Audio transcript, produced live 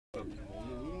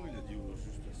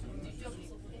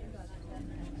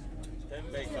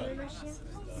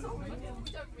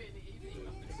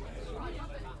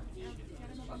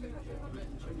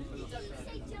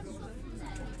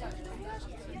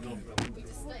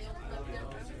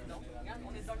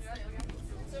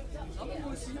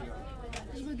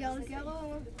Je regarde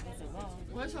Caro.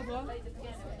 Ouais, ça va.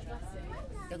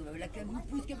 La cam nous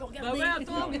pousse qu'elle veut regarder. Bah ouais,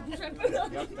 attends, mais bouge un peu.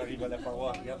 Regarde, t'arrives à la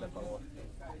paroi, regarde la paroi.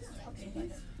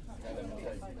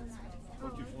 Quand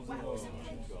tu fonces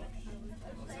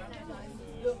c'est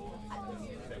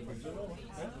un peu violent,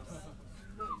 hein?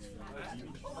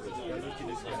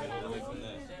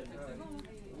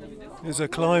 There's a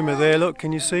climber there, look,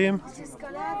 can you see him?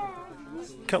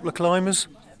 A couple of climbers.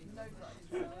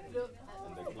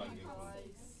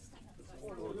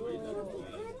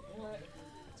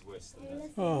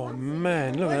 Oh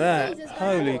man, look at that.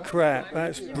 Holy crap,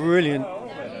 that's brilliant.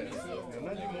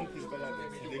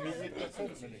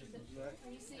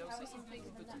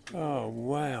 Oh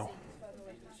wow.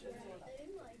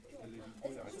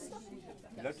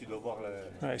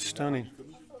 That's stunning.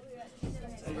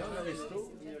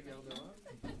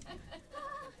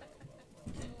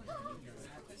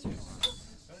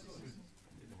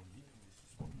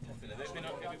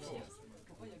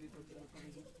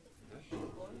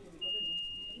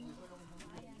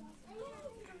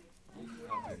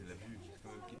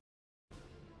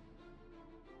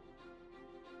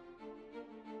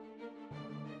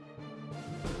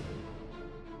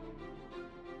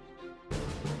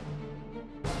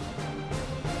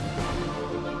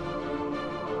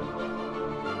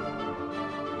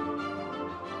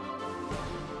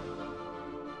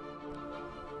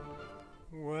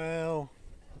 Well,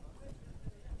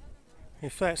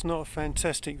 if that's not a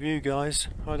fantastic view, guys,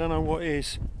 I don't know what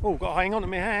is. Oh, got to hang on to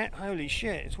my hat. Holy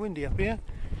shit, it's windy up here.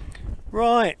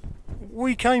 Right,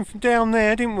 we came from down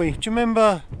there, didn't we? Do you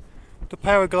remember the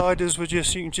paragliders were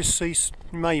just, you can just see,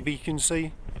 maybe you can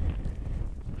see.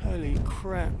 Holy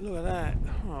crap, look at that.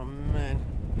 Oh man,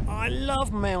 I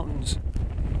love mountains.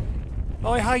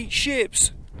 I hate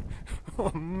ships.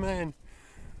 Oh man.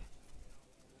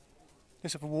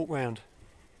 Let's have a walk round.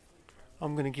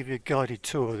 I'm going to give you a guided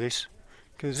tour of this,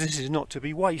 because this is not to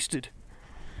be wasted.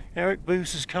 Eric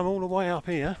Booth has come all the way up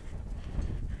here,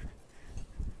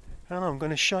 and I'm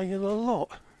going to show you the lot.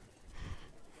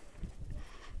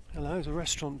 Hello, there's a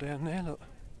restaurant down there, look.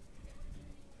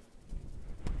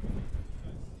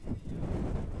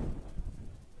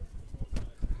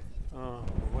 Oh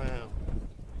wow.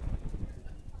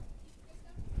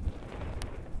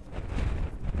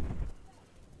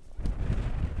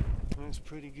 That's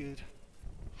pretty good.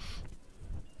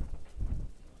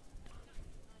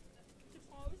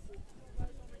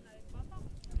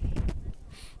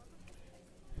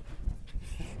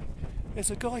 There's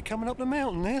a guy coming up the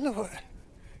mountain there, look.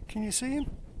 Can you see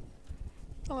him?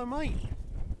 Hello, mate.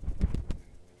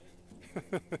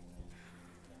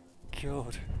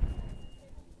 God.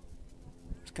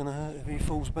 It's gonna hurt if he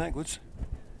falls backwards.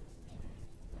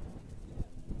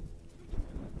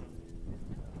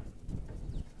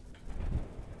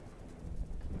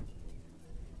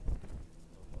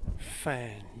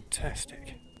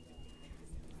 Fantastic.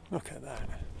 Look at that.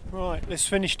 Right, let's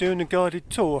finish doing the guided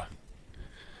tour.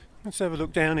 Let's have a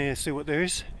look down here, see what there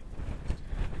is.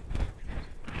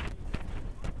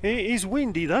 It is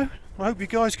windy though. I hope you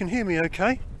guys can hear me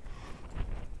okay.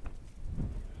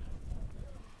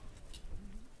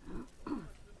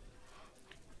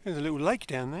 There's a little lake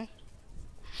down there.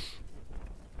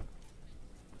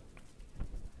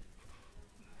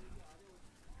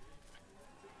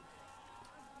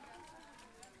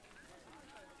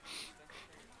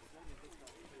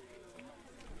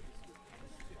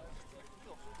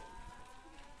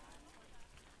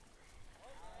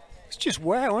 It's just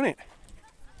wow, isn't it?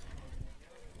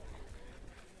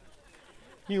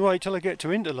 You wait till I get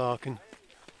to Interlaken.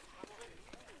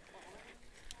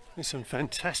 There's some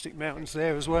fantastic mountains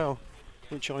there as well,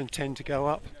 which I intend to go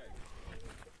up.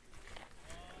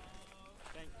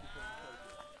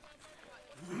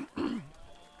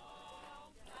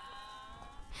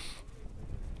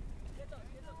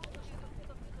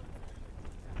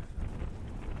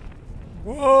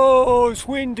 Whoa, it's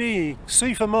windy.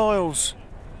 See for miles.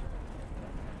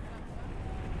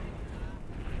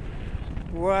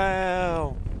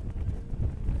 Wow.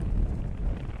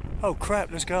 Oh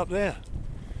crap, let's go up there.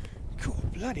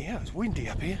 God, bloody hell, it's windy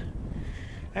up here.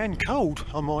 And cold,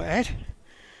 I might add.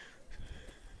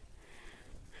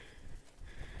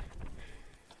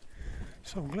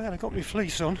 So I'm glad I got my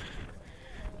fleece on.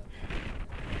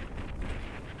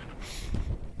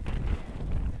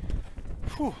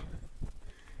 Whew.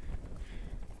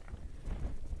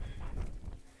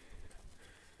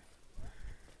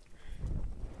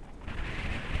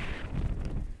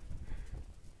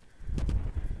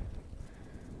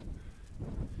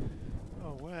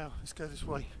 let's go this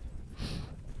way.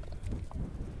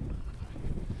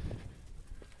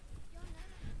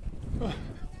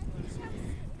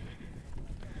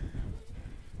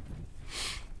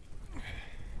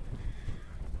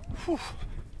 Whew.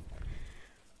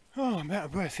 Oh, I'm out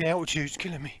of breath. The altitude's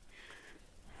killing me.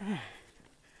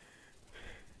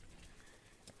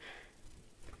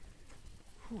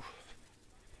 Whew.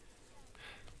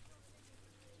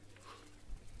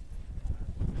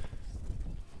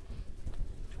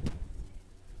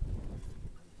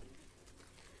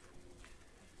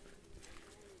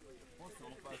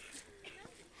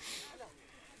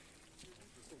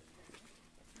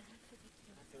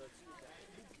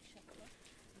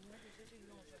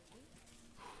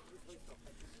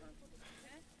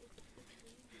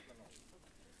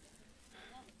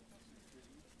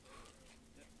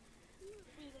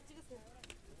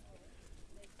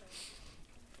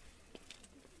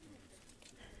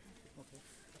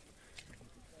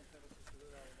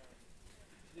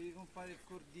 Devi fare il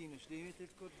cordino, ci devi mettere il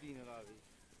cordino là.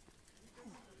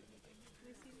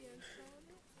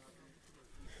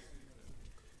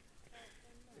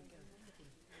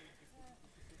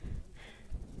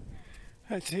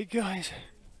 That's it, guys.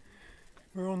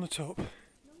 We're on the top.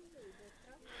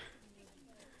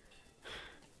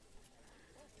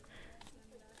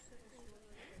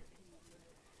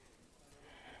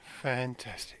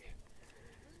 Fantastic.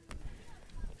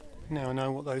 Now I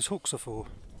know what those hooks are for.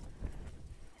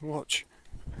 Watch,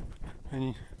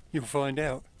 and you'll find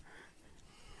out.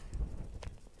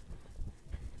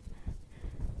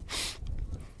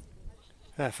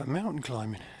 They're for mountain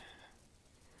climbing.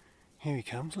 Here he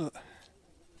comes, look.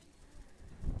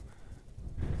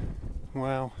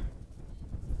 Wow,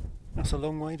 that's a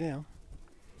long way down.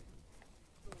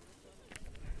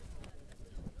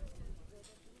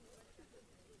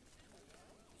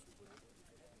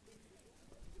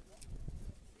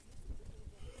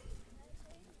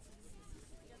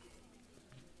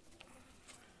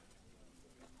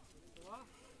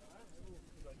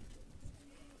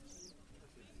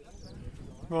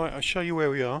 Right, I'll show you where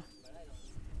we are.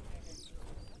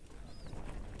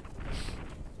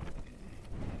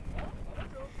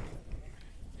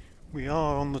 We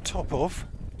are on the top of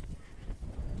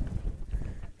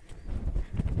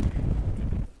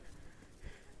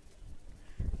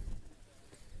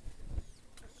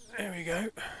there we go.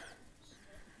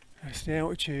 That's the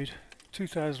altitude,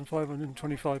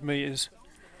 2,525 metres.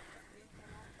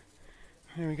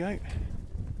 There we go.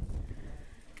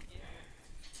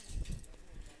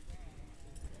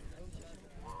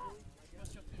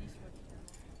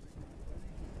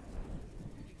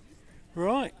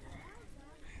 Right,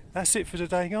 that's it for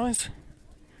today, guys.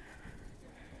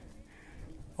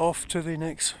 Off to the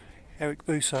next Eric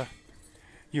Buser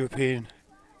European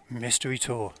Mystery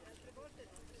Tour.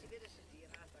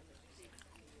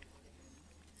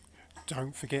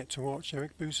 Don't forget to watch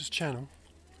Eric Buser's channel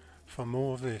for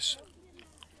more of this.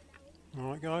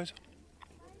 Alright, guys.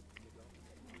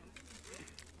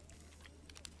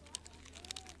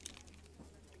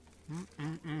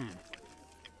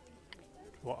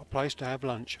 What a place to have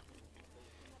lunch.